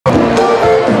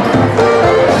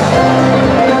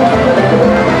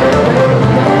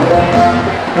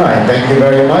you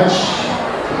very much.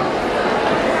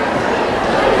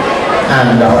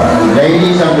 And our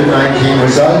ladies under 19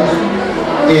 result.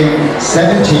 In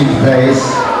 17th place,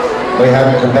 we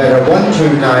have competitor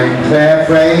 129 Claire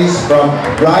Fraze from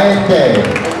Ryan Day.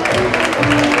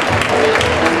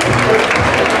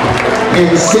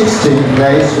 In 16th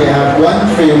place, we have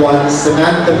 131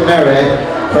 Samantha Merritt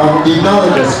from the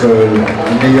Knowledge School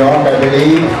in New York, I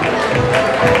believe.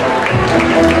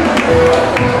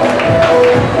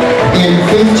 In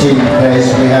 15th place,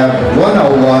 we have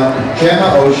 101 Gemma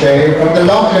O'Shea from the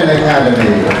Laughlin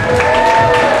Academy.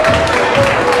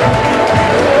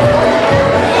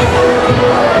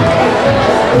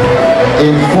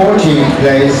 In 14th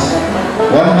place,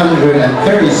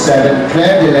 137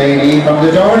 Claire Delaney from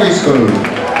the Doherty School.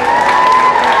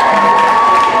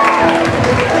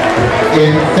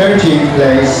 In 13th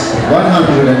place,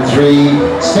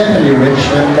 103 Stephanie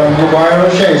Richmond from the Maguire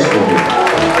O'Shea School.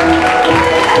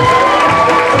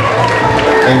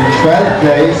 In 12th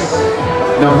place,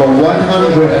 number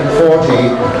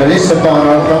 140 Melissa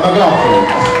Bonner from McLaughlin.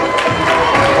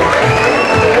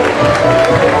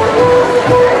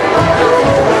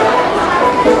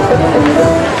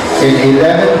 In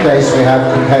 11th place, we have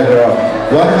competitor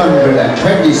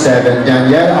 127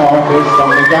 Danielle Arthur from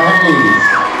the Gahanese.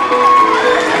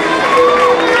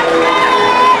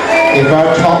 If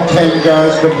our top 10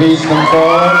 girls could please come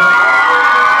forward.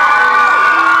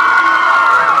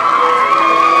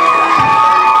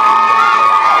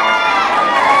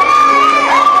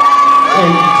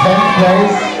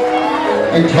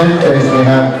 In 10th place we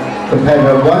have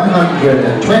competitor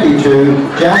 122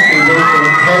 Jasmine Dixon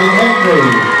and Kelly Henry.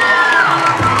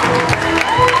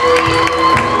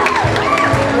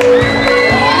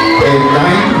 In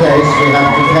 9th place we have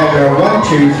competitor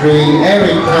 123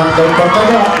 Erin Campbell from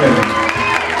McLaughlin.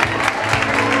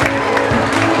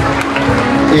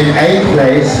 In 8th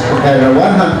place competitor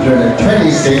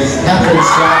 126 Catherine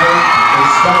Slavin and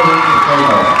Sterling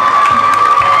Taylor.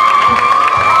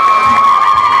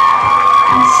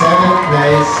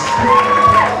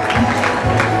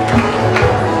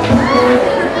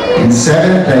 In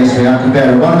 7th place, we have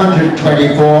competitor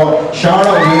 124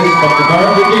 Charlotte Hughes from the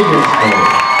Borough Virginia School.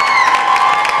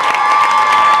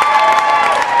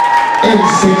 In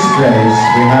 6th place,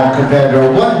 we have competitor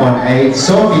 118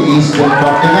 Sophie Easton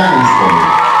from the Manny School.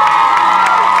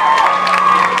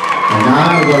 And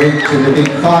now we're into the big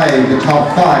five, the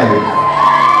top five.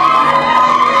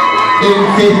 In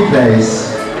 5th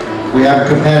place, we have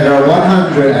competitor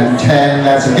 110,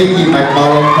 that's Vicky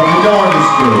McMullen from the Doherty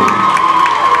School.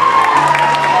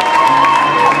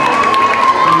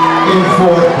 In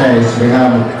 4th place, we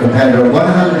have competitor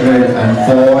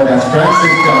 104, that's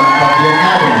Frances Dunn from the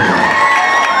Academy.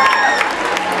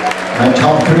 And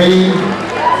top 3,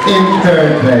 in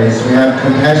 3rd place, we have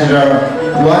competitor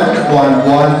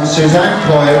 111, Suzanne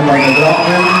Coyle from the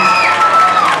McLaughlin.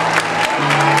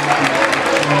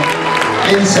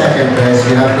 In 2nd place,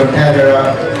 we have competitor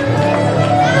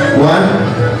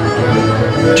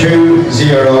 120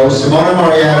 Simona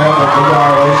Marietta from the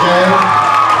Maguire O'Shea.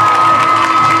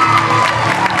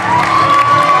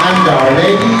 And our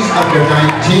ladies under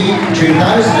 19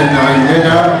 2009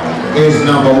 winner is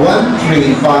number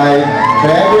 135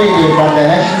 Claire Brady from the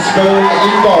Hessian School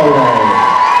in Galway.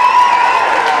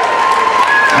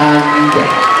 And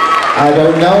I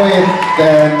don't know if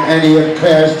any of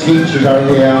Claire's teachers are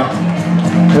here.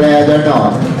 Claire, they're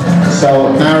not.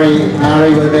 So Mary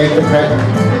will make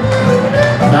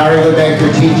the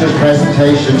teacher's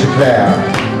presentation to Claire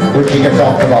when she gets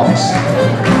off the box.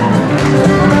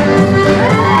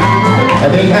 A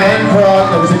big hand for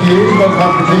us. It was a beautiful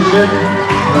competition.